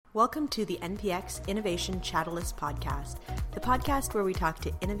Welcome to the NPX Innovation Catalyst podcast, the podcast where we talk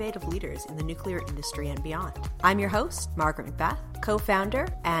to innovative leaders in the nuclear industry and beyond. I'm your host, Margaret Macbeth, co-founder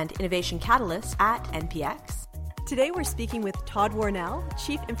and innovation catalyst at NPX. Today we're speaking with Todd Warnell,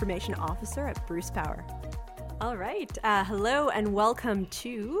 Chief Information Officer at Bruce Power. All right. Hello and welcome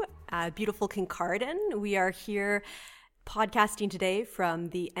to beautiful Kincardine. We are here podcasting today from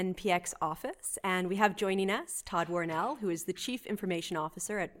the NPX office, and we have joining us Todd Warnell, who is the Chief Information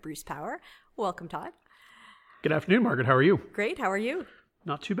Officer at Bruce Power. Welcome, Todd. Good afternoon, Margaret. How are you? Great. How are you?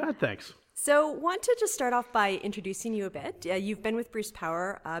 Not too bad, thanks. So want to just start off by introducing you a bit. You've been with Bruce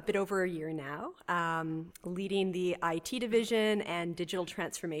Power a bit over a year now, leading the IT division and digital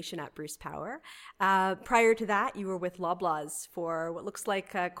transformation at Bruce Power. Prior to that, you were with Loblaws for what looks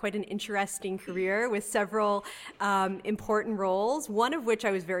like quite an interesting career with several important roles, one of which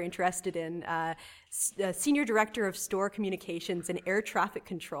I was very interested in, Senior Director of Store Communications and Air Traffic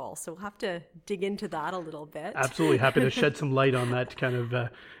Control. So we'll have to dig into that a little bit. Absolutely. Happy to shed some light on that kind of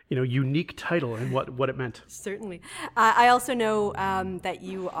unique title and what it meant. Certainly. I also know that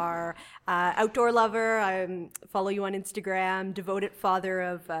you are outdoor lover. I follow you on Instagram, devoted father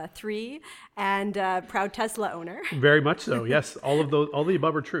of 3, and proud Tesla owner. Very much so. Yes, all the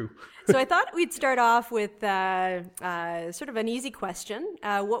above are true. So I thought we'd start off with sort of an easy question.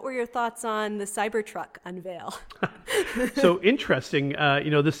 What were your thoughts on the Cybertruck unveil? So interesting.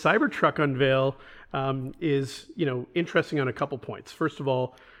 The Cybertruck unveil is interesting on a couple points. First of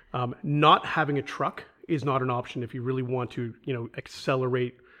all, not having a truck is not an option if you really want to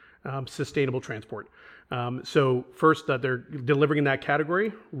accelerate sustainable transport. So first, that they're delivering in that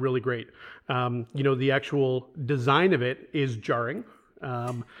category, really great. The actual design of it is jarring.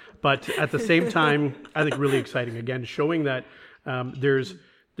 But at the same time, I think really exciting. Again, showing that there's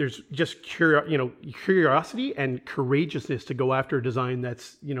just curiosity and courageousness to go after a design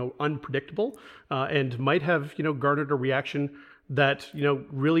that's unpredictable and might have garnered a reaction that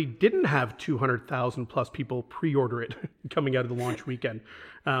really didn't have 200,000 plus people pre-order it coming out of the launch weekend.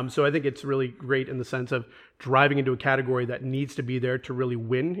 So I think it's really great in the sense of driving into a category that needs to be there to really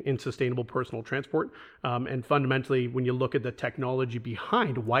win in sustainable personal transport. And fundamentally, when you look at the technology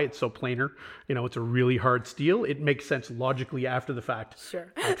behind why it's so planar, it's a really hard steel. It makes sense logically after the fact.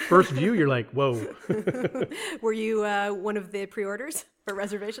 Sure. At first view, you're like, whoa. Were you one of the pre-orders or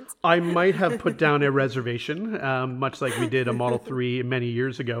reservations? I might have put down a reservation, much like we did a Model 3 many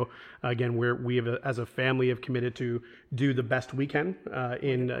years ago. Again, where we have, as a family, have committed to do the best we can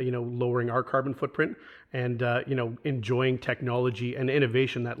in lowering our carbon footprint and enjoying technology and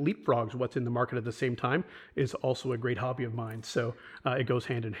innovation that leapfrogs what's in the market at the same time is also a great hobby of mine. So it goes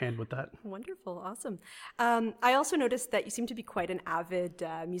hand in hand with that. Wonderful, awesome. I also noticed that you seem to be quite an avid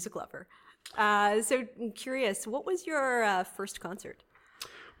music lover. So I'm curious, what was your first concert?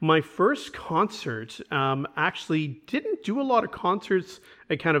 My first concert actually didn't do a lot of concerts,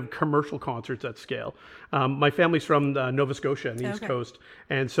 kind of commercial concerts at scale. My family's from Nova Scotia on the East Coast,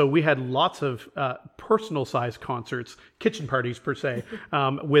 and so we had lots of personal-sized concerts, kitchen parties per se,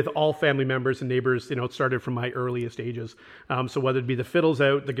 with all family members and neighbors. It started from my earliest ages. So whether it be the fiddles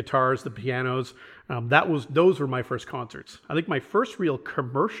out, the guitars, the pianos, those were my first concerts. I think my first real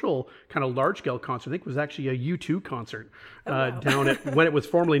commercial kind of large-scale concert, I think, was actually a U2 concert down at when it was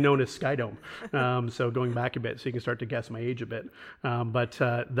formerly known as Skydome. So going back a bit, so you can start to guess my age a bit. But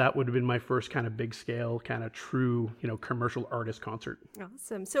that would have been my first kind of big scale, kind of true, commercial artist concert.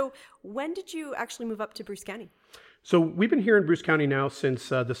 Awesome. So when did you actually move up to Bruce County? So we've been here in Bruce County now since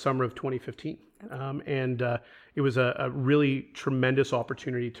the summer of 2015. And it was a really tremendous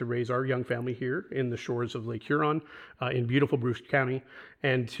opportunity to raise our young family here in the shores of Lake Huron, in beautiful Bruce County,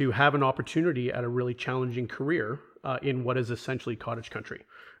 and to have an opportunity at a really challenging career in what is essentially cottage country.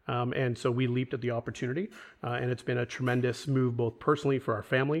 And so we leaped at the opportunity, and it's been a tremendous move both personally for our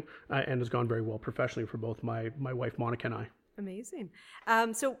family and has gone very well professionally for both my wife, Monica, and I. Amazing.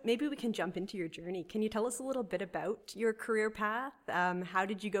 So maybe we can jump into your journey. Can you tell us a little bit about your career path? How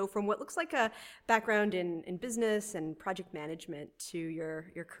did you go from what looks like a background in business and project management to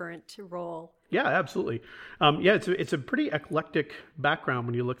your current role? Yeah, absolutely. It's a pretty eclectic background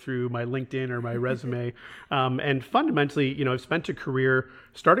when you look through my LinkedIn or my resume. And fundamentally, I've spent a career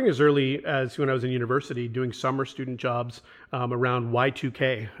starting as early as when I was in university doing summer student jobs around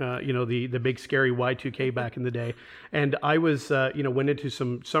Y2K, the big scary Y2K back in the day. And I was, went into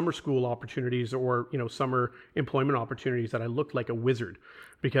some summer school opportunities or, summer employment opportunities that I looked like a wizard,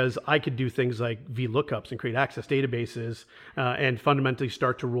 because I could do things like VLOOKUPs and create access databases and fundamentally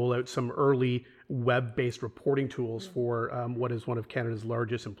start to roll out some early web-based reporting tools for what is one of Canada's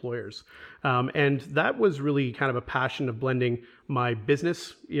largest employers. And that was really kind of a passion of blending my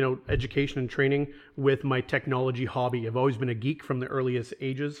business, education and training with my technology hobby. I've always been a geek from the earliest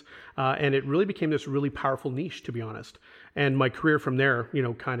ages, and it really became this really powerful niche, to be honest. And my career from there,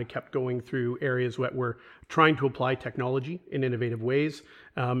 kind of kept going through areas that were trying to apply technology in innovative ways.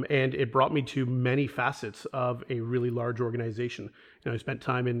 And it brought me to many facets of a really large organization. I spent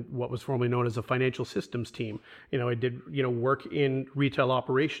time in what was formerly known as a financial systems team. I did, work in retail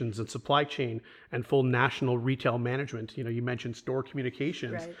operations and supply chain and full national retail management. You mentioned store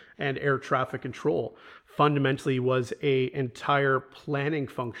communications and air traffic control. Fundamentally was a entire planning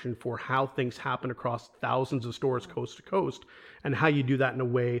function for how things happen across thousands of stores coast to coast, and how you do that in a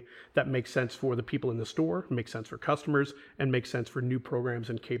way that makes sense for the people in the store, makes sense for customers, and makes sense for new programs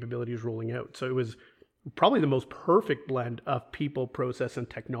and capabilities rolling out. So it was probably the most perfect blend of people, process, and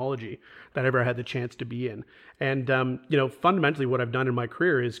technology that I ever had the chance to be in. And, fundamentally what I've done in my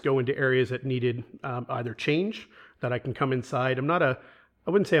career is go into areas that needed either change, that I can come inside. I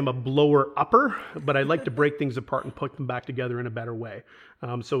wouldn't say I'm a blower upper, but I like to break things apart and put them back together in a better way.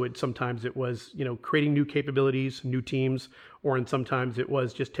 Sometimes it was, creating new capabilities, new teams, sometimes it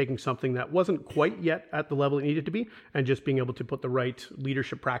was just taking something that wasn't quite yet at the level it needed to be and just being able to put the right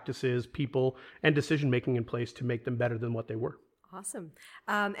leadership practices, people, and decision-making in place to make them better than what they were. Awesome.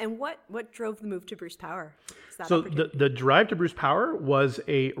 And what drove the move to Bruce Power? So the drive to Bruce Power was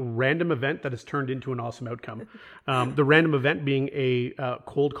a random event that has turned into an awesome outcome. The random event being a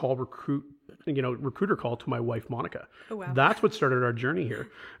cold call recruiter call to my wife, Monica. Oh, wow. That's what started our journey here.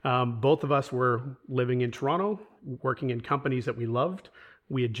 Both of us were living in Toronto, working in companies that we loved.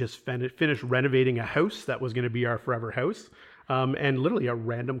 We had just finished renovating a house that was going to be our forever house. And literally a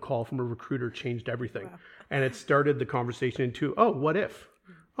random call from a recruiter changed everything. Wow. And it started the conversation into, what if?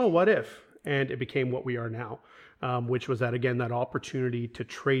 And it became what we are now, which was that opportunity to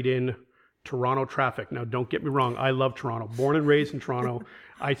trade in Toronto traffic. Now, don't get me wrong. I love Toronto. Born and raised in Toronto.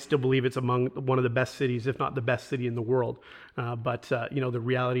 I still believe it's among one of the best cities, if not the best city in the world. But the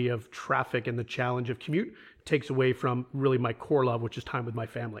reality of traffic and the challenge of commute takes away from really my core love, which is time with my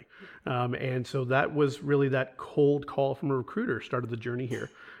family. And so that was really that cold call from a recruiter started the journey here.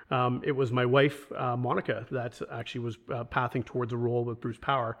 It was my wife, Monica, that actually was pathing towards a role with Bruce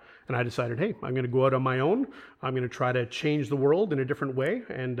Power. And I decided, hey, I'm going to go out on my own. I'm going to try to change the world in a different way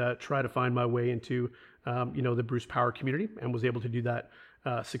and try to find my way into, the Bruce Power community, and was able to do that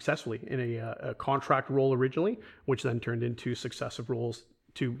successfully in a contract role originally, which then turned into successive roles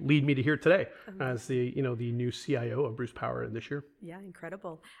to lead me to here today as the new CIO of Bruce Power this year. Yeah,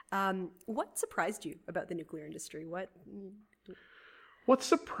 incredible. What surprised you about the nuclear industry? What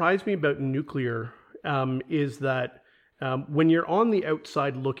surprised me about nuclear is that when you're on the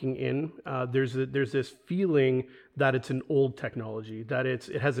outside looking in, there's this feeling that it's an old technology, that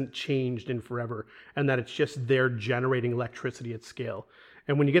it hasn't changed in forever, and that it's just there generating electricity at scale.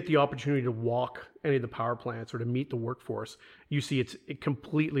 And when you get the opportunity to walk any of the power plants or to meet the workforce, you see it's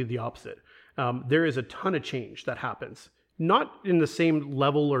completely the opposite. There is a ton of change that happens, not in the same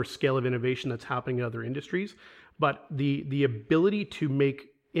level or scale of innovation that's happening in other industries, but the ability to make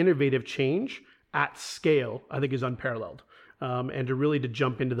innovative change at scale, I think, is unparalleled. And to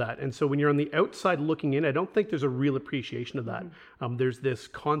jump into that. And so when you're on the outside looking in, I don't think there's a real appreciation of that. There's this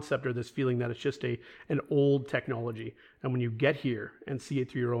concept or this feeling that it's just an old technology. And when you get here and see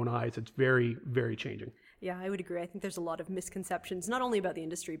it through your own eyes, it's very, very changing. Yeah, I would agree. I think there's a lot of misconceptions, not only about the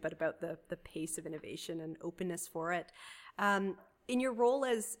industry, but about the pace of innovation and openness for it. In your role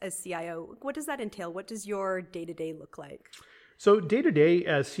as CIO, what does that entail? What does your day-to-day look like? So day-to-day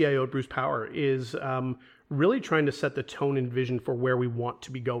as CIO at Bruce Power is really trying to set the tone and vision for where we want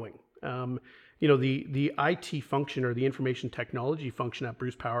to be going. The IT function or the information technology function at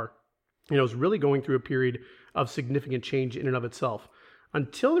Bruce Power, is really going through a period of significant change in and of itself.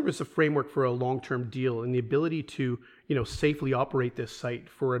 Until there was a framework for a long-term deal and the ability to, safely operate this site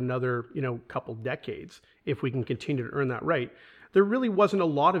for another, couple decades, if we can continue to earn that right, there really wasn't a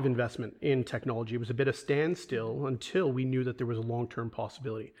lot of investment in technology. It was a bit of standstill until we knew that there was a long-term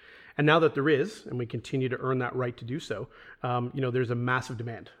possibility. And now that there is, and we continue to earn that right to do so, there's a massive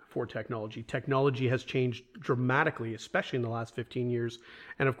demand for technology. Technology has changed dramatically, especially in the last 15 years.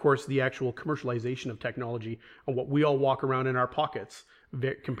 And of course, the actual commercialization of technology and what we all walk around in our pockets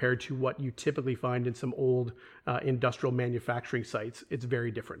compared to what you typically find in some old industrial manufacturing sites, it's very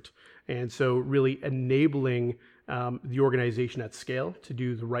different. And so really enabling the organization at scale to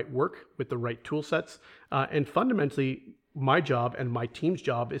do the right work with the right tool sets. And fundamentally, my job and my team's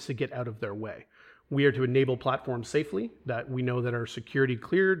job is to get out of their way. we are to enable platforms safely, that we know that are security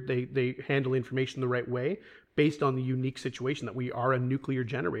cleared, they handle information the right way based on the unique situation that we are a nuclear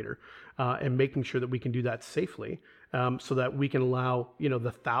generator, and making sure that we can do that safely, so that we can allow,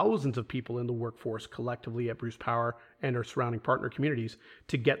 the thousands of people in the workforce collectively at Bruce Power and our surrounding partner communities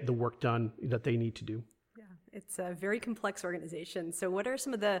to get the work done that they need to do. It's a very complex organization. So what are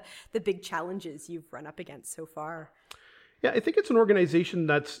some of the big challenges you've run up against so far? Yeah, I think it's an organization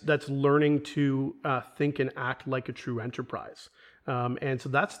that's learning to think and act like a true enterprise. And so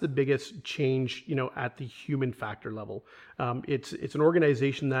that's the biggest change, at the human factor level. It's an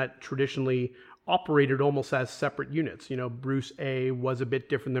organization that traditionally operated almost as separate units. Bruce A was a bit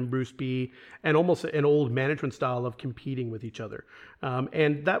different than Bruce B, and almost an old management style of competing with each other.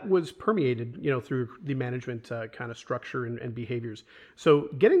 And that was permeated, through the management kind of structure and behaviors. So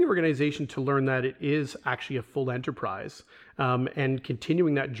getting the organization to learn that it is actually a full enterprise, and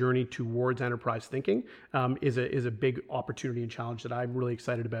continuing that journey towards enterprise thinking is a big opportunity and challenge that I'm really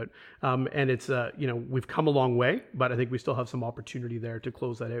excited about. And it's we've come a long way, but I think we still have some opportunity there to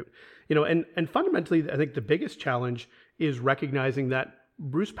close that out. And fundamentally, I think the biggest challenge is recognizing that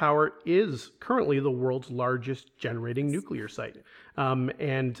Bruce Power is currently the world's largest generating nuclear site.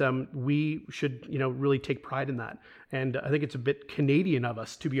 And we should, really take pride in that. And I think it's a bit Canadian of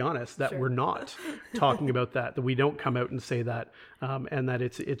us, to be honest, that we're not talking about that we don't come out and say that, and that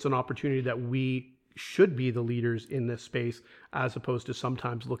it's an opportunity that we should be the leaders in this space, as opposed to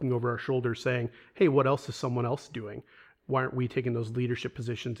sometimes looking over our shoulders saying, hey, what else is someone else doing? Why aren't we taking those leadership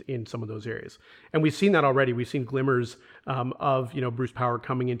positions in some of those areas? And we've seen that already. We've seen glimmers of Bruce Power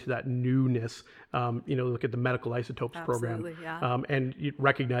coming into that newness. Look at the medical isotopes program, and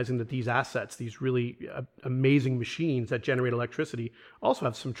recognizing that these assets, these really amazing machines that generate electricity, also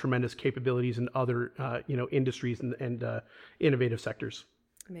have some tremendous capabilities in other industries and innovative sectors.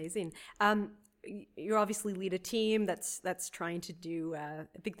 Amazing. You obviously lead a team that's trying to do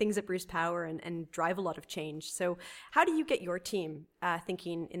big things at Bruce Power and drive a lot of change. So how do you get your team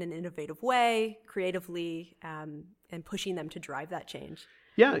thinking in an innovative way, creatively, and pushing them to drive that change?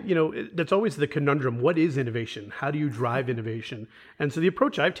 Yeah, that's always the conundrum. What is innovation? How do you drive innovation? And so the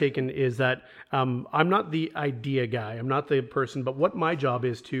approach I've taken is that I'm not the idea guy. I'm not the person, but what my job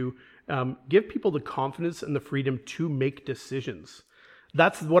is to give people the confidence and the freedom to make decisions.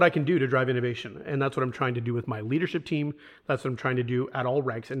 That's what I can do to drive innovation. And that's what I'm trying to do with my leadership team. That's what I'm trying to do at all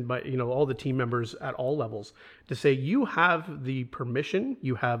ranks and by, all the team members at all levels, to say you have the permission,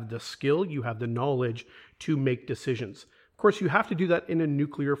 you have the skill, you have the knowledge to make decisions. Of course, you have to do that in a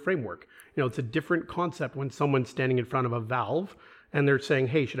nuclear framework. It's a different concept when someone's standing in front of a valve and they're saying,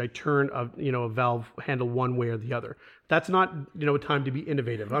 hey, should I turn a valve handle one way or the other? That's not, a time to be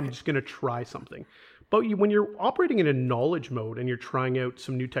innovative. I'm just going to try something. But when you're operating in a knowledge mode and you're trying out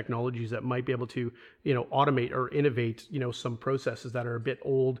some new technologies that might be able to, automate or innovate, some processes that are a bit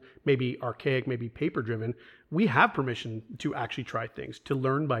old, maybe archaic, maybe paper driven, we have permission to actually try things, to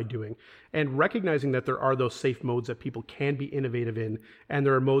learn by doing, and recognizing that there are those safe modes that people can be innovative in, and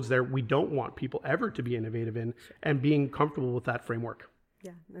there are modes there we don't want people ever to be innovative in, and being comfortable with that framework.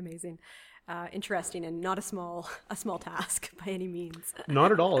 Yeah, amazing. Interesting, and not a small task by any means.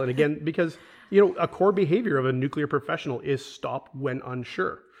 Not at all. And again, because a core behavior of a nuclear professional is stop when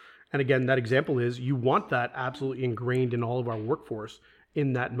unsure. And again, that example is you want that absolutely ingrained in all of our workforce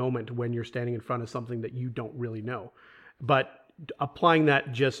in that moment when you're standing in front of something that you don't really know. But applying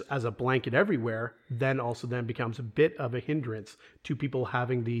that just as a blanket everywhere then becomes a bit of a hindrance to people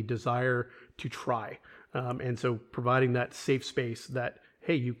having the desire to try. And so providing that safe space that,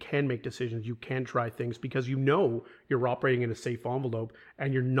 hey, you can make decisions, you can try things because you're operating in a safe envelope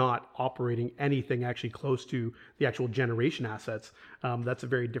and you're not operating anything actually close to the actual generation assets. That's a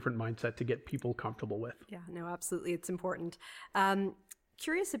very different mindset to get people comfortable with. Yeah, no, absolutely. It's important.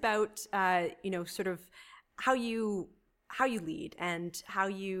 Curious about, sort of how you lead and how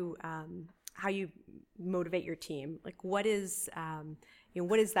you motivate your team. Like what is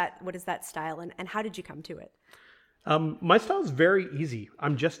that style and how did you come to it? My style is very easy.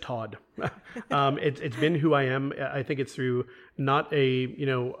 I'm just Todd. It's been who I am. I think it's through not a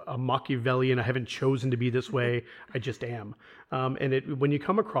Machiavellian. I haven't chosen to be this way. I just am. When you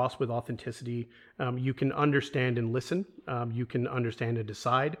come across with authenticity, you can understand and listen. You can understand and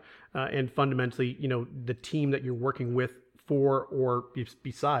decide. And fundamentally, the team that you're working with for or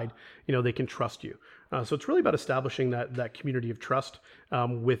beside, they can trust you. So it's really about establishing that community of trust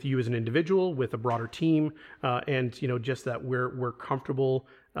with you as an individual, with a broader team, and just that we're comfortable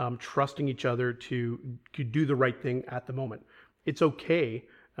trusting each other to do the right thing at the moment. It's okay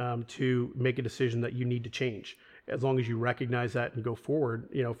to make a decision that you need to change. as long as you recognize that and go forward,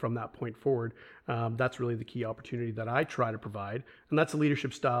 from that point forward, that's really the key opportunity that I try to provide. And that's a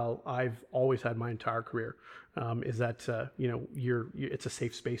leadership style I've always had my entire career, is that, it's a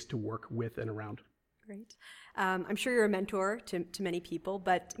safe space to work with and around. Great. I'm sure you're a mentor to many people,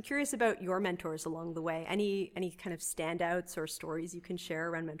 but I'm curious about your mentors along the way. Any kind of standouts or stories you can share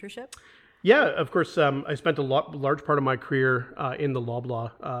around mentorship? Yeah, of course. I spent a large part of my career in the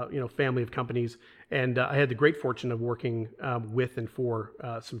Loblaw, family of companies, and I had the great fortune of working with and for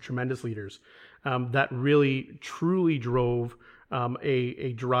some tremendous leaders that really, truly drove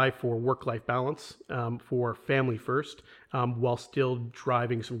a drive for work-life balance, for family first, while still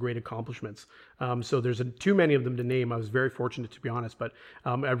driving some great accomplishments. So there's too many of them to name. I was very fortunate, to be honest, but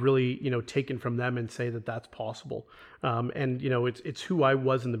I've really, taken from them and say that that's possible. And it's who I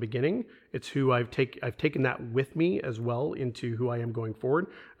was in the beginning. It's who I've taken that with me as well into who I am going forward,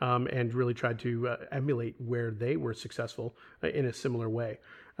 and really tried to emulate where they were successful in a similar way.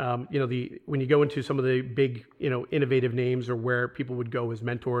 When you go into some of the big, innovative names or where people would go as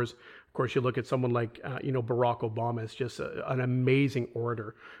mentors, of course, you look at someone like, Barack Obama is just an amazing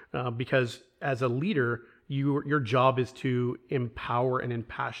orator, because as a leader, your job is to empower and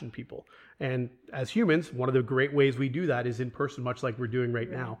impassion people. And as humans, one of the great ways we do that is in person, much like we're doing right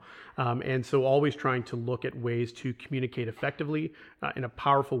now. And so always trying to look at ways to communicate effectively in a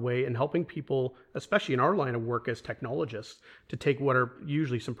powerful way, and helping people, especially in our line of work as technologists, to take what are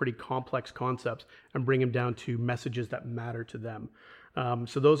usually some pretty complex concepts and bring them down to messages that matter to them.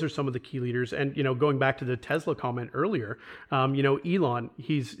 So those are some of the key leaders. And, going back to the Tesla comment earlier, Elon,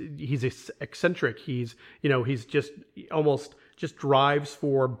 he's eccentric. He's just almost just drives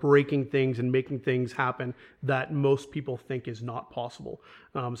for breaking things and making things happen that most people think is not possible.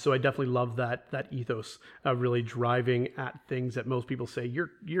 So I definitely love that ethos of really driving at things that most people say,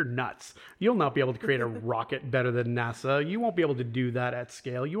 you're nuts. You'll not be able to create a rocket better than NASA. You won't be able to do that at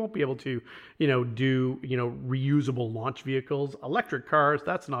scale. You won't be able to, do, reusable launch vehicles, electric cars.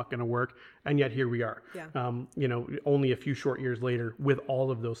 That's not going to work. And yet here we are, only a few short years later with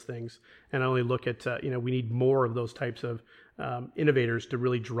all of those things. And I only look at, we need more of those types of innovators to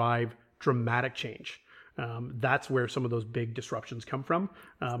really drive dramatic change. That's where some of those big disruptions come from.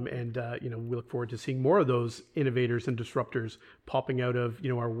 And we look forward to seeing more of those innovators and disruptors popping out of,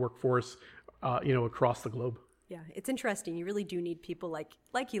 our workforce, across the globe. Yeah, it's interesting. You really do need people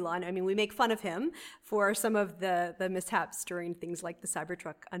like Elon. I mean, we make fun of him for some of the mishaps during things like the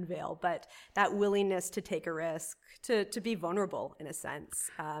Cybertruck unveil, but that willingness to take a risk, to be vulnerable in a sense,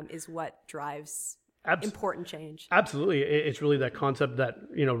 is what drives important change. Absolutely. It's really that concept that,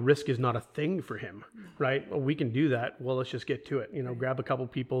 risk is not a thing for him, right? Well, we can do that. Well, let's just get to it. Grab a couple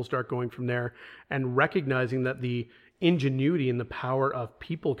people, start going from there, and recognizing that the ingenuity and the power of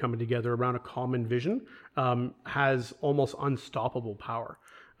people coming together around a common vision has almost unstoppable power.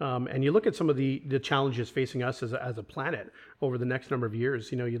 And you look at some of the challenges facing us as a planet over the next number of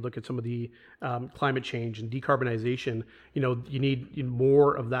years. You look at some of the climate change and decarbonization. You need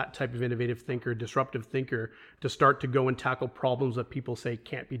more of that type of innovative thinker, disruptive thinker, to start to go and tackle problems that people say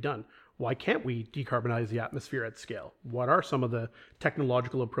can't be done. Why can't we decarbonize the atmosphere at scale? What are some of the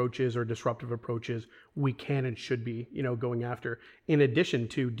technological approaches or disruptive approaches we can and should be, going after, in addition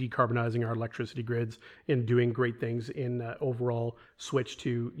to decarbonizing our electricity grids and doing great things in overall switch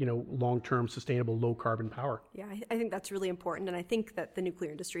to, long-term sustainable low carbon power? Yeah, I think that's really important. And I think that the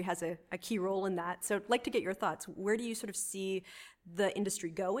nuclear industry has a key role in that. So I'd like to get your thoughts. Where do you sort of see the industry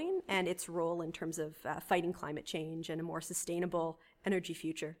going and its role in terms of fighting climate change and a more sustainable energy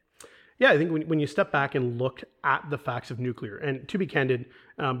future? Yeah, I think when you step back and look at the facts of nuclear, and to be candid,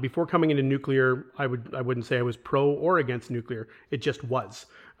 before coming into nuclear, I wouldn't say I was pro or against nuclear. It just was,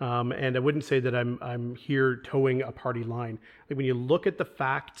 and I wouldn't say that I'm here towing a party line. Like when you look at the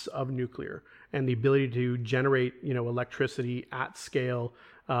facts of nuclear and the ability to generate, electricity at scale,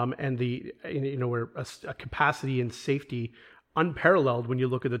 and a capacity and safety unparalleled when you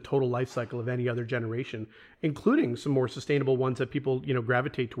look at the total life cycle of any other generation, including some more sustainable ones that people,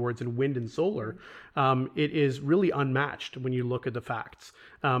 gravitate towards in wind and solar. It is really unmatched when you look at the facts.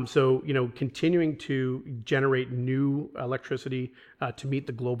 So, continuing to generate new electricity to meet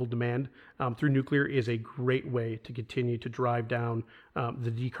the global demand through nuclear is a great way to continue to drive down the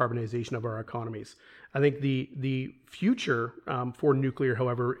decarbonization of our economies. I think the future for nuclear,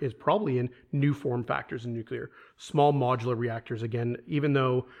 however, is probably in new form factors in nuclear. Small modular reactors, again, even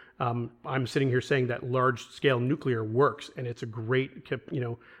though I'm sitting here saying that large scale nuclear works and it's a great,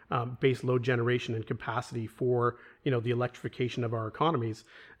 base load generation and capacity for, the electrification of our economies.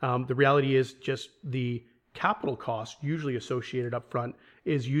 The reality is just the capital cost usually associated up front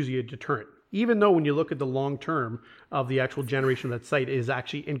is usually a deterrent. even though when you look at the long term of the actual generation of that site, it is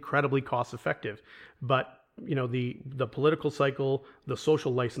actually incredibly cost effective. But the political cycle, the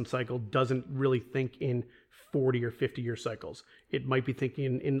social license cycle doesn't really think in 40 or 50 year cycles. It might be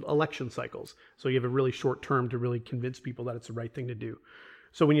thinking in election cycles. So you have a really short term to really convince people that it's the right thing to do.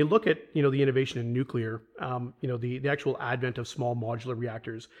 So when you look at, the innovation in nuclear, the actual advent of small modular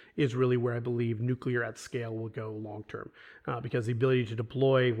reactors is really where I believe nuclear at scale will go long term, because the ability to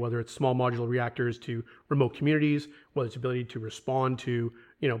deploy, whether it's small modular reactors to remote communities, whether it's ability to respond to,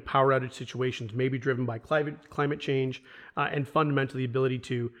 power outage situations, maybe driven by climate change, and fundamentally the ability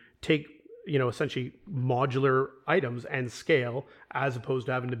to take essentially modular items and scale, as opposed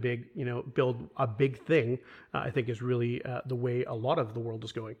to having to build a big thing, I think is really the way a lot of the world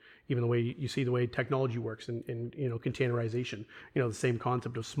is going. Even the way you see the way technology works in containerization, the same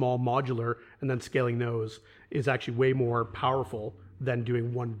concept of small modular and then scaling those is actually way more powerful than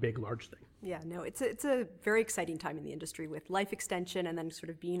doing one big large thing. Yeah, no, it's a very exciting time in the industry with life extension and then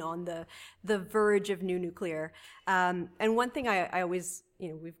sort of being on the verge of new nuclear. And one thing I always,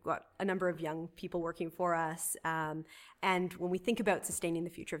 we've got a number of young people working for us. And when we think about sustaining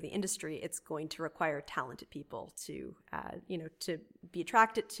the future of the industry, it's going to require talented people to be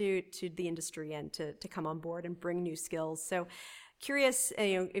attracted to the industry and to come on board and bring new skills. So curious,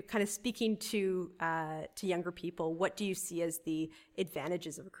 kind of speaking to younger people, what do you see as the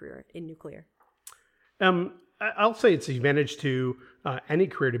advantages of a career in nuclear? I'll say it's the advantage to any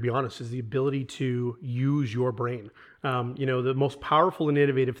career, to be honest, is the ability to use your brain. The most powerful and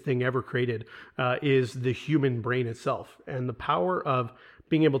innovative thing ever created is the human brain itself, and the power of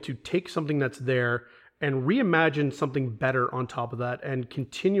being able to take something that's there and reimagine something better on top of that and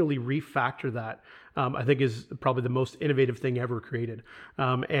continually refactor that, I think is probably the most innovative thing ever created.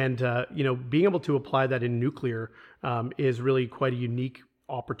 Being able to apply that in nuclear is really quite a unique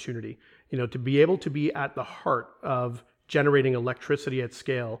opportunity. To be able to be at the heart of generating electricity at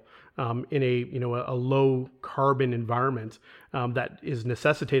scale in a low carbon environment that is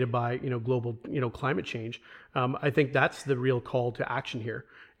necessitated by global climate change. I think that's the real call to action here,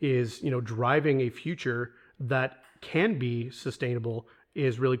 is driving a future that can be sustainable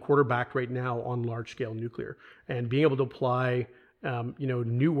is really quarterbacked right now on large scale nuclear, and being able to apply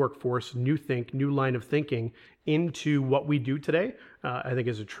new workforce, new line of thinking into what we do today, I think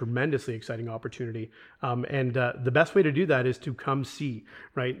is a tremendously exciting opportunity. The best way to do that is to come see,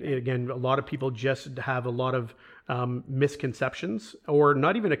 right? Again, a lot of people just have a lot of misconceptions, or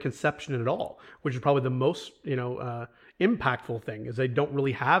not even a conception at all, which is probably the most, impactful thing, is they don't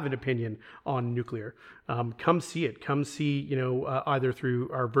really have an opinion on nuclear. Come see it. Come see, either through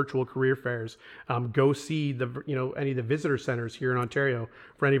our virtual career fairs. Go see any of the visitor centers here in Ontario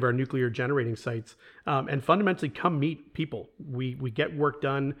for any of our nuclear generating sites, and fundamentally come meet people. We get work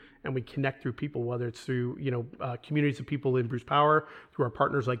done and we connect through people, whether it's through communities of people in Bruce Power, through our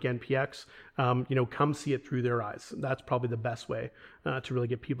partners like NPX. Come see it through their eyes. That's probably the best way to really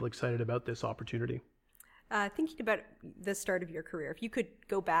get people excited about this opportunity. Thinking about the start of your career, if you could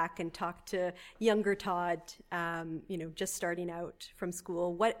go back and talk to younger Todd, just starting out from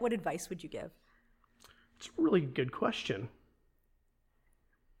school, what advice would you give? It's a really good question.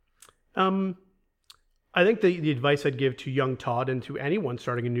 I think the advice I'd give to young Todd and to anyone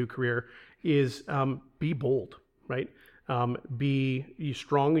starting a new career is be bold, right? Be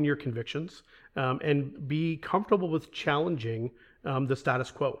strong in your convictions, and be comfortable with challenging the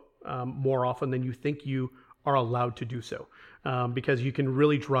status quo more often than you think you are allowed to do so, because you can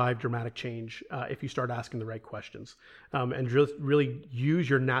really drive dramatic change if you start asking the right questions, and really use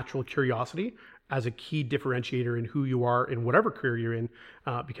your natural curiosity as a key differentiator in who you are in whatever career you're in,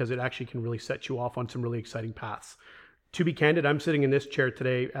 because it actually can really set you off on some really exciting paths. To be candid, I'm sitting in this chair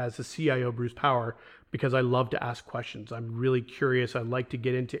today as the CIO of Bruce Power because I love to ask questions. I'm really curious. I like to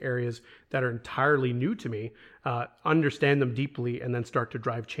get into areas that are entirely new to me, understand them deeply, and then start to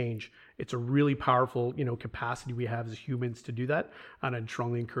drive change. It's a really powerful, capacity we have as humans to do that. And I'd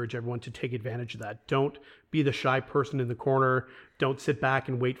strongly encourage everyone to take advantage of that. Don't be the shy person in the corner. Don't sit back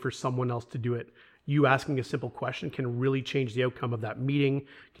and wait for someone else to do it. You asking a simple question can really change the outcome of that meeting,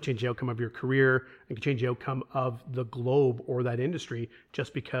 can change the outcome of your career, and can change the outcome of the globe or that industry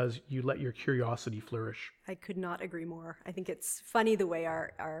just because you let your curiosity flourish. I could not agree more. I think it's funny the way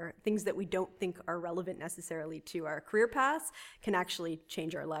our things that we don't think are relevant necessarily to our career paths can actually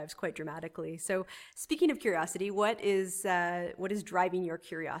change our lives quite dramatically. So speaking of curiosity, what is driving your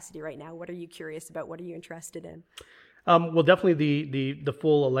curiosity right now? What are you curious about? What are you interested in? Well, definitely the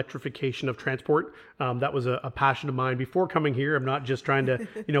full electrification of transport. That was a passion of mine before coming here. I'm not just trying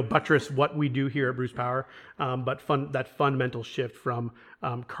to buttress what we do here at Bruce Power, but that fundamental shift from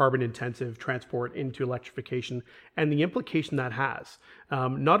carbon intensive transport into electrification, and the implication that has,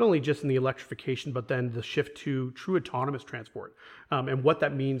 not only just in the electrification, but then the shift to true autonomous transport, and what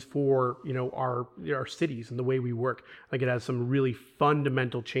that means for our cities and the way we work. Like, it has some really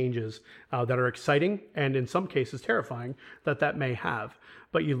fundamental changes that are exciting and in some cases terrifying that may have.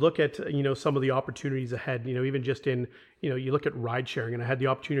 But you look at some of the opportunities ahead. Even just in you look at ride sharing, and I had the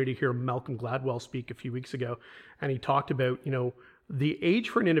opportunity to hear Malcolm Gladwell speak a few weeks ago, and he talked about the age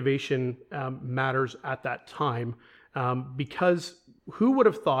for an innovation matters at that time, because who would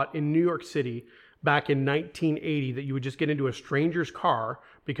have thought in New York City back in 1980 that you would just get into a stranger's car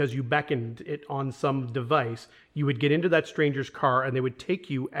because you beckoned it on some device. You would get into that stranger's car and they would take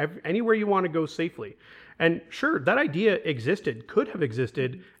you anywhere you want to go safely. And sure, that idea existed, could have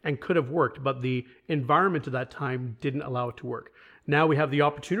existed, and could have worked, but the environment of that time didn't allow it to work. Now we have the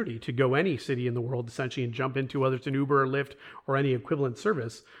opportunity to go any city in the world essentially and jump into, whether it's an Uber or Lyft or any equivalent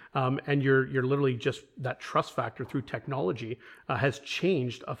service, and you're literally just, that trust factor through technology has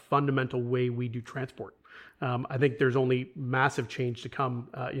changed a fundamental way we do transport. I think there's only massive change to come,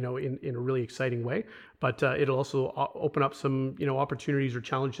 in a really exciting way, but it'll also open up some, opportunities or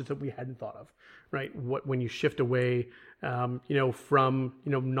challenges that we hadn't thought of, right? When you shift away, from,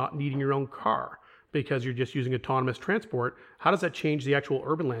 not needing your own car because you're just using autonomous transport, how does that change the actual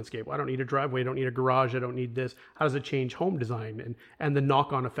urban landscape? Well, I don't need a driveway, I don't need a garage, I don't need this. How does it change home design and the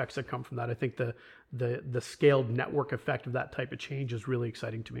knock-on effects that come from that? I think the scaled network effect of that type of change is really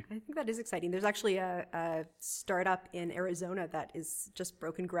exciting to me. I think that is exciting. There's actually a startup in Arizona that is just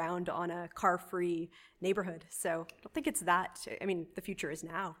broken ground on a car-free neighborhood. So I don't think it's that. I mean, the future is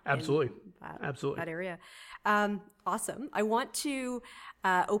now. Absolutely. Absolutely. That area. Awesome. I want to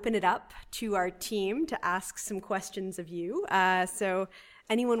open it up to our team to ask some questions of you. So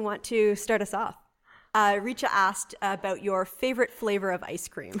anyone want to start us off? Richa asked about your favorite flavor of ice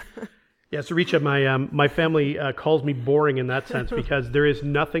cream. Yeah, so Richa, my family calls me boring in that sense because there is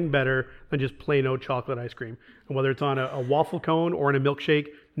nothing better than just plain old chocolate ice cream. And whether it's on a waffle cone or in a milkshake,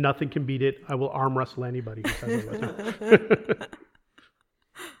 nothing can beat it. I will arm wrestle anybody who says otherwise.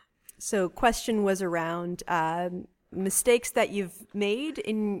 So question was around mistakes that you've made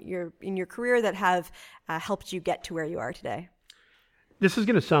in your career that have helped you get to where you are today. This is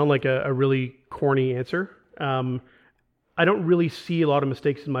going to sound like a really corny answer. I don't really see a lot of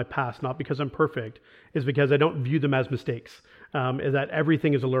mistakes in my past, not because I'm perfect, is because I don't view them as mistakes. Is that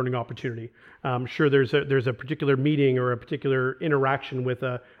everything is a learning opportunity. Sure, there's a particular meeting or a particular interaction with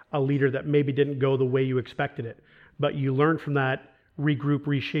a leader that maybe didn't go the way you expected it, but you learn from that, regroup,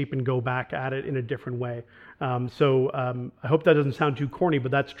 reshape, and go back at it in a different way. So I hope that doesn't sound too corny,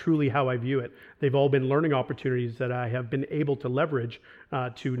 but that's truly how I view it. They've all been learning opportunities that I have been able to leverage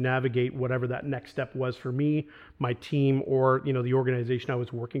to navigate whatever that next step was for me, my team, or the organization I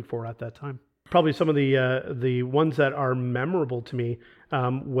was working for at that time. Probably some of the ones that are memorable to me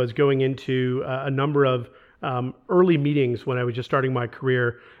was going into a number of early meetings when I was just starting my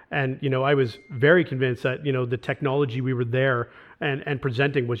career. And, I was very convinced that, the technology we were there and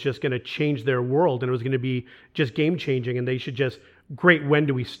presenting was just going to change their world, and it was going to be just game changing, and they should just, great, when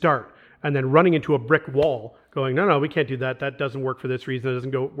do we start? And then running into a brick wall going, no, we can't do that. That doesn't work for this reason. It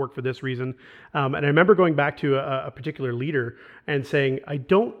doesn't work for this reason. And I remember going back to a particular leader and saying, I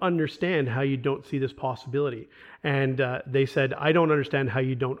don't understand how you don't see this possibility. And they said, I don't understand how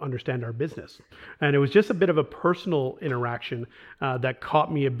you don't understand our business. And it was just a bit of a personal interaction that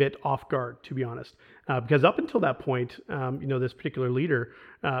caught me a bit off guard, to be honest. Because up until that point, this particular leader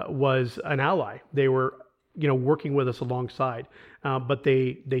was an ally. They were working with us alongside, but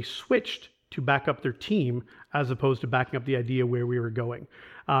they switched to back up their team as opposed to backing up the idea where we were going.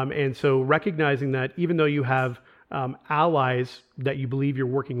 And so recognizing that even though you have allies that you believe you're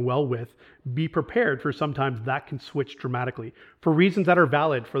working well with, be prepared for sometimes that can switch dramatically for reasons that are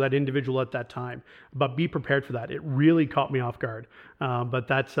valid for that individual at that time, but be prepared for that. It really caught me off guard. But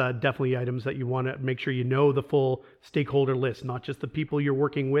that's definitely items that you want to make sure you know the full stakeholder list, not just the people you're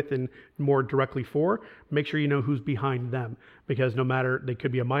working with and more directly for. Make sure you know who's behind them, because no matter, they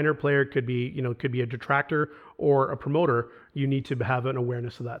could be a minor player, could be a detractor or a promoter, you need to have an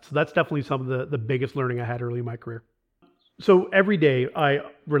awareness of that. So that's definitely some of the biggest learning I had early in my career. So every day I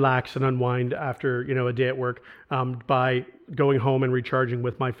relax and unwind after, a day at work by going home and recharging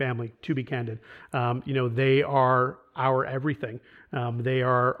with my family, to be candid. They are our everything. They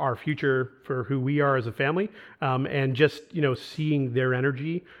are our future for who we are as a family. And just, seeing their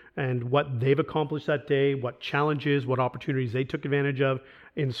energy and what they've accomplished that day, what challenges, what opportunities they took advantage of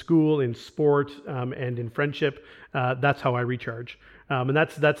in school, in sport, and in friendship, that's how I recharge. And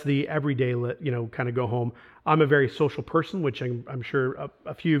that's the everyday, kind of go home. I'm a very social person, which I'm sure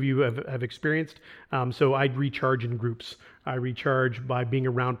a few of you have experienced. So I recharge in groups. I recharge by being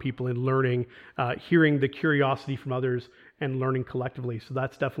around people and learning, hearing the curiosity from others and learning collectively. So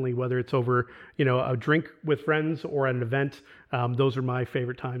that's definitely, whether it's over, a drink with friends or at an event, those are my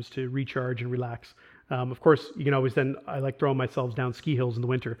favorite times to recharge and relax. Of course, you can always I like throwing myself down ski hills in the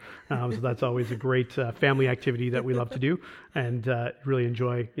winter. So that's always a great family activity that we love to do, and really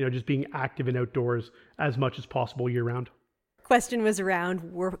enjoy, just being active and outdoors as much as possible year round. Question was around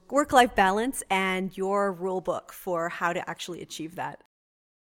work-life balance and your rule book for how to actually achieve that.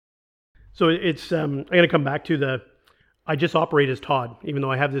 So it's, I'm going to come back to I just operate as Todd, even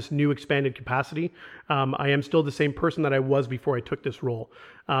though I have this new expanded capacity. I am still the same person that I was before I took this role.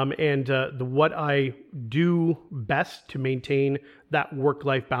 What I do best to maintain that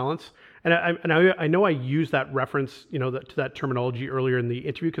work-life balance, and I know I used that reference, to that terminology earlier in the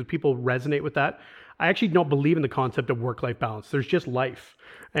interview because people resonate with that. I actually don't believe in the concept of work-life balance. There's just life.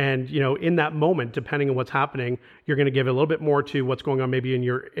 And, in that moment, depending on what's happening, you're going to give a little bit more to what's going on maybe in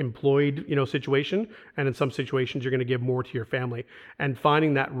your employed, situation. And in some situations, you're going to give more to your family. And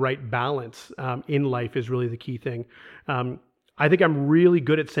finding that right balance in life is really the key thing. I think I'm really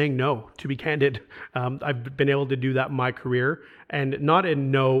good at saying no, to be candid. I've been able to do that in my career, and not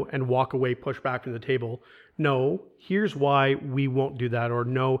in no and walk away, push back from the table. No, here's why we won't do that, or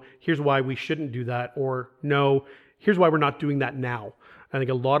no, here's why we shouldn't do that, or no, here's why we're not doing that now. I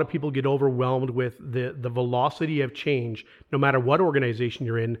think a lot of people get overwhelmed with the velocity of change, no matter what organization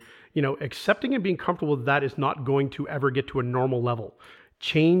you're in. Accepting and being comfortable with that is not going to ever get to a normal level.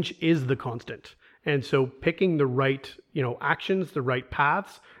 Change is the constant. And so picking the right, actions, the right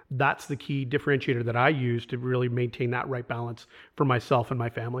paths, that's the key differentiator that I use to really maintain that right balance for myself and my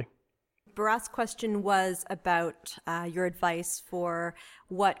family. Bharat's question was about your advice for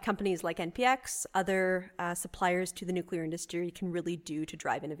what companies like NPX, other suppliers to the nuclear industry can really do to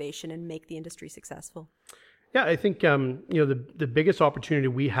drive innovation and make the industry successful. Yeah, I think the biggest opportunity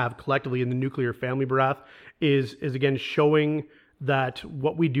we have collectively in the nuclear family, Bharath, is again showing that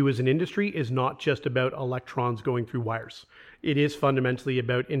what we do as an industry is not just about electrons going through wires. It is fundamentally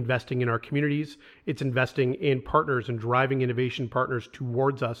about investing in our communities. It's investing in partners and driving innovation partners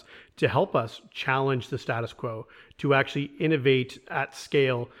towards us to help us challenge the status quo, to actually innovate at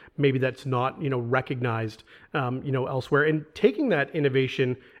scale, maybe that's not, recognized, elsewhere, and taking that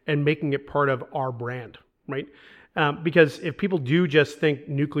innovation and making it part of our brand, right? Because if people do just think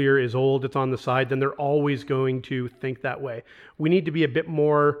nuclear is old, it's on the side, then they're always going to think that way. We need to be a bit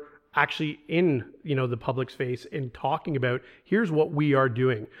more actually in, the public's face and talking about here's what we are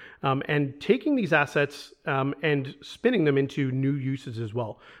doing, and taking these assets and spinning them into new uses as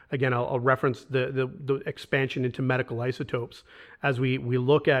well. Again, I'll reference the expansion into medical isotopes as we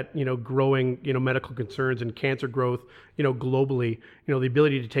look at, growing, medical concerns and cancer growth, globally, the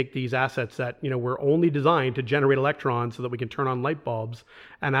ability to take these assets that, were only designed to generate electrons so that we can turn on light bulbs,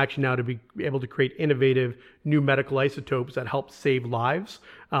 and actually now to be able to create innovative new medical isotopes that help save lives.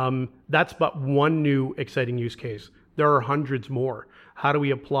 That's but one new exciting use case. There are hundreds more. How do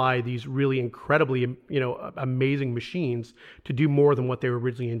we apply these really incredibly, amazing machines to do more than what they were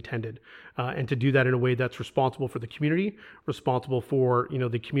originally intended, and to do that in a way that's responsible for the community, responsible for,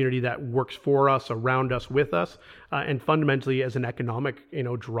 the community that works for us, around us, with us, and fundamentally as an economic,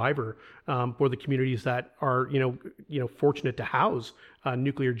 driver for the communities that are, fortunate to house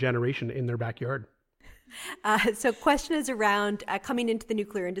nuclear generation in their backyard. So question is around coming into the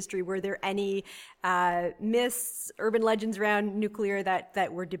nuclear industry. Were there any myths, urban legends around nuclear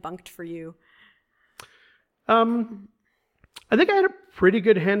that were debunked for you? I think I had a pretty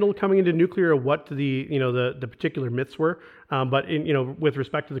good handle coming into nuclear of what the particular myths were. But with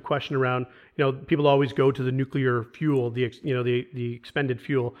respect to the question around, people always go to the nuclear fuel, the expended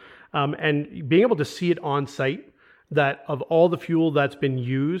fuel, and being able to see it on site, that of all the fuel that's been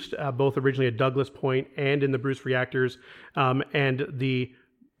used, both originally at Douglas Point and in the Bruce reactors, and the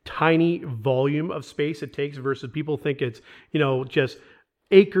tiny volume of space it takes versus people think it's, just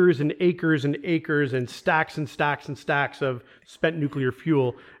acres and acres and acres and stacks and stacks and stacks of spent nuclear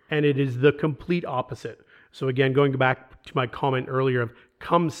fuel. And it is the complete opposite. So again, going back to my comment earlier of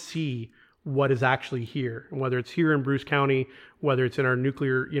come see what is actually here, and whether it's here in Bruce County, whether it's in our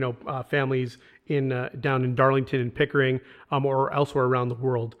nuclear, families in down in Darlington and Pickering, or elsewhere around the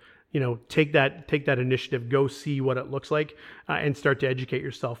world. Take that initiative, go see what it looks like, and start to educate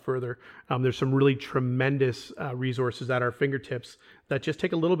yourself further. There's some really tremendous resources at our fingertips that just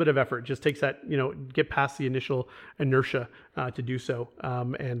take a little bit of effort. Just takes that, get past the initial inertia to do so.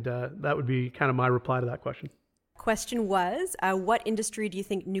 And that would be kind of my reply to that question. Question was, what industry do you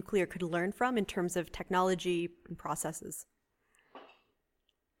think nuclear could learn from in terms of technology and processes?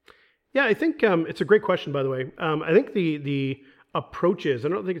 Yeah, I think it's a great question, by the way. I think the approaches, I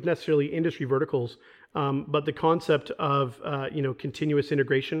don't think it's necessarily industry verticals, but the concept of, continuous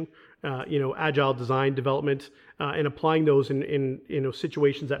integration, agile design development, and applying those in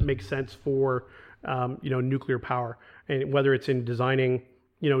situations that make sense for, nuclear power. And whether it's in designing,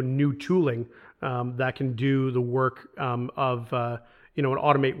 new tooling that can do the work of, and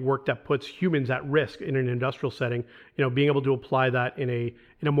automate work that puts humans at risk in an industrial setting, being able to apply that in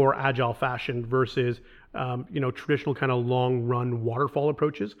a more agile fashion versus, traditional kind of long run waterfall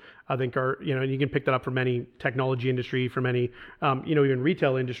approaches, I think are, you can pick that up from any technology industry, from any, even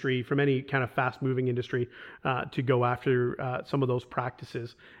retail industry, from any kind of fast moving industry, to go after some of those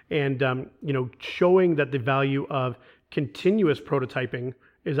practices. And, showing that the value of continuous prototyping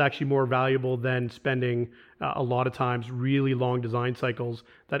is actually more valuable than spending a lot of times really long design cycles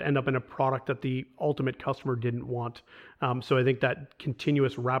that end up in a product that the ultimate customer didn't want. So I think that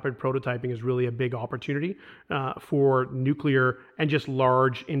continuous rapid prototyping is really a big opportunity for nuclear and just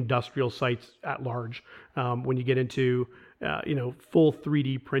large industrial sites at large. When you get into full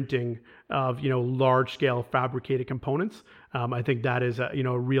 3D printing of, large scale fabricated components. I think that is a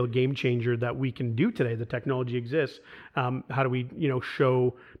real game changer that we can do today. The technology exists. How do we,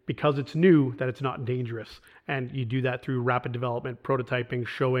 show, because it's new, that it's not dangerous? And you do that through rapid development, prototyping,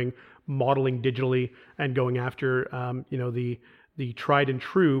 showing, modeling digitally, and going after, the tried and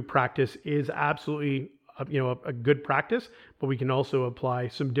true practice is absolutely a good practice, but we can also apply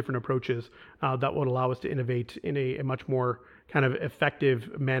some different approaches that would allow us to innovate in a much more kind of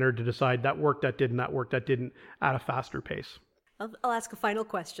effective manner to decide that work that did and that work that didn't at a faster pace. I'll ask a final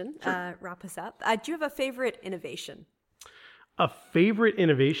question, sure. Wrap us up. Do you have a favorite innovation? A favorite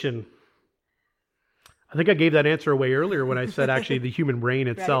innovation? I think I gave that answer away earlier when I said actually the human brain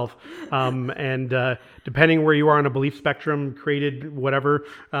itself. Right. And depending where you are on a belief spectrum, created whatever,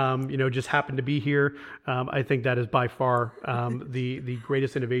 just happened to be here. I think that is by far the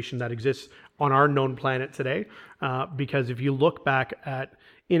greatest innovation that exists on our known planet today. Because if you look back at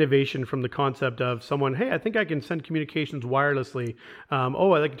innovation from the concept of someone, hey, I think I can send communications wirelessly. I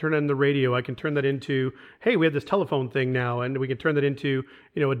can turn it on the radio. I can turn that into, hey, we have this telephone thing now, and we can turn that into,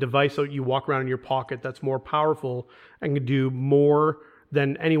 a device that you walk around in your pocket that's more powerful and can do more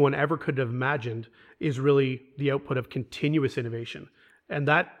than anyone ever could have imagined, is really the output of continuous innovation. And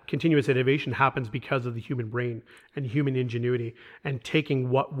that continuous innovation happens because of the human brain and human ingenuity and taking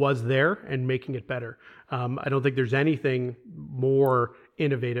what was there and making it better. I don't think there's anything more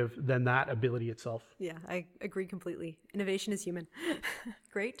innovative than that ability itself. Yeah, I agree completely. Innovation is human.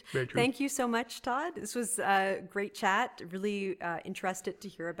 Great. Very true. Thank you so much, Todd. This was a great chat. Really interested to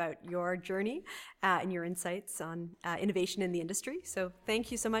hear about your journey and your insights on innovation in the industry. So thank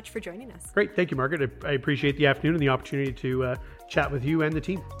you so much for joining us. Great. Thank you, Margaret. I appreciate the afternoon and the opportunity to chat with you and the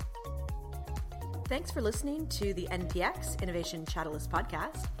team. Thanks for listening to the NPX Innovation Catalyst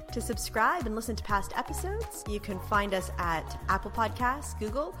podcast. To subscribe and listen to past episodes, you can find us at Apple Podcasts,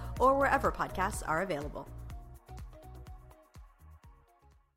 Google, or wherever podcasts are available.